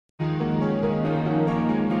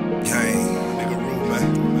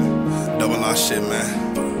my shit,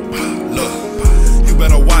 man. Look, you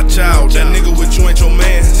better watch out. That nigga with you ain't your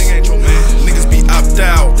man. Niggas be opt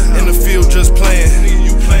out in the field just playing.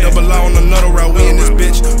 Double out on another route. We in this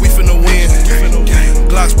bitch, we finna win.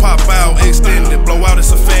 Glocks pop out, extended, blow out,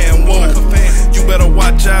 it's a fan. Whoa, you better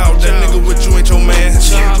watch out. That nigga with you ain't your man.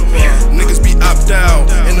 Niggas be opt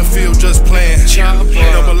out in the field just playing.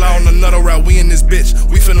 Double out on another route. We in this bitch,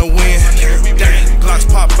 we finna win.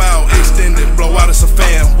 Glocks pop out, extended, blow out, it's a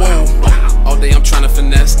fan. Whoa. All day I'm tryna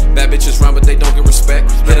finesse. Bad bitches run, but they don't get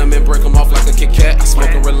respect. Hit them and break them off like a Kit Kat. I smoke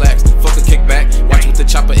and relax, fuck a kickback. Watch with the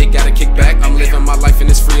chopper, it gotta kick back. I'm living my life and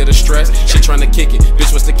it's free of the stress. She tryna kick it,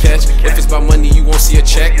 bitch, what's the catch? If it's about money, you won't see a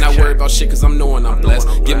check. Not worry about shit, cause I'm knowing I'm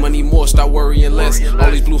blessed. Get money more, start worrying less. All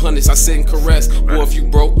these blue hundreds, I sit and caress. Boy, if you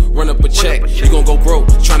broke, run up a check. You gon' go broke,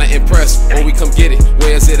 tryna impress. Or we come get it,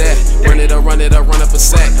 where is it at? Run it up, run up a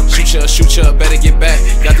sack. Shoot ya, better get back.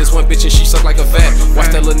 Got this one bitch and she suck like a vat.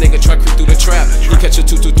 Watch that little nigga try creep through the trap. He catch a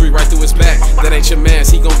 223 right through his back. That ain't your mans,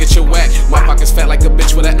 he gon' get your whack. My pocket's fat like a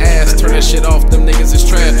bitch with an ass. Turn that shit off, them niggas is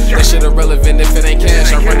trash. That shit irrelevant if it ain't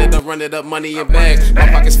cash. I run it up, money in bags. My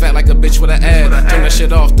pocket's fat like a bitch with an ass. Turn that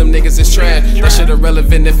shit off, them niggas is trash. That shit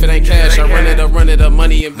irrelevant if it ain't cash. I run it up,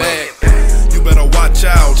 money in bags. You better watch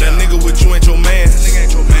out. That nigga with you ain't your man.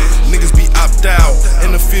 Niggas be opt out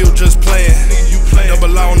in the field just playing.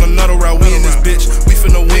 Double out on another route. We in this bitch, we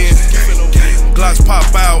finna win. Glocks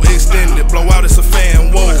pop out, extended, blow out, it's a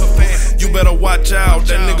fan. Whoa, you better watch out.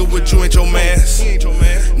 That nigga with you ain't your man.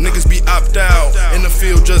 Niggas be opt out in the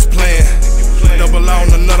field just playing. Double out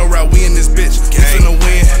on another route. We in this bitch, we finna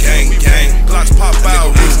win. Gang. Glocks pop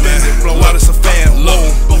out, extended, blow out, it's a fan.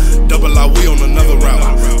 Whoa, double out, we on another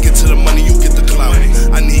route. Get to the money, you get the clout.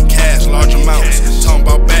 I need cash, large amounts. Talking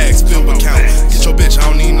about bags, fill account. Get your bitch, I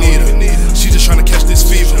don't even need her. She just tryna catch this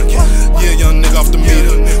fever. Yeah, young nigga off the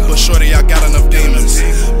meter, but shorty, I got enough demons.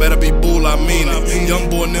 Better be bull, I mean it. Young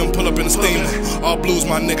boy and them pull up in the steamer. All blues,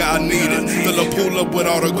 my nigga, I need it. Fill a pool up with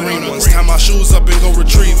all the green ones. Tie my shoes up and go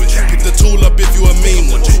retrieve it. Pick the tool up if you a mean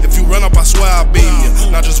one. If you run up, I swear I beam you.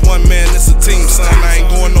 Not just one man, it's a team, son. I ain't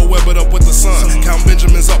going nowhere but up with the sun. Count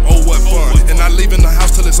Benjamins up, oh what fun. And not leaving the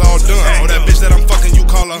house till it's all done. Oh, that bitch that I'm fucking, you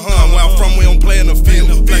call her hun. Where I'm from, we don't play in the field.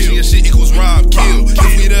 Flashing your shit equals rob, kill.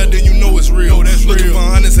 If we there, then you know it's real. Looking for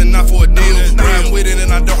hundreds and not for a deal. Riding with it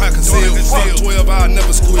and I don't have conceal. Fuck 12, I'll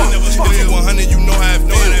never squeal. If you 100, you know how it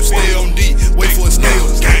feels. Stay on D, wait for it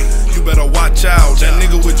steals. You better watch out. That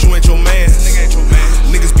nigga with you ain't your man.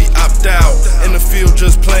 Niggas be opt out in the field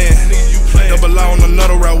just playing. Double out on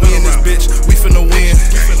another route. We in this bitch, we finna win.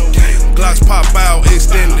 Glocks pop out,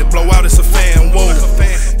 extended, blow out, it's a fan. Whoa,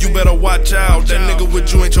 you better watch out. That nigga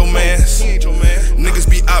with you ain't your man. Niggas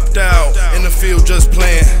be opt out in the field just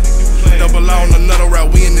playing. Double out on another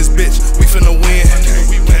route. We in this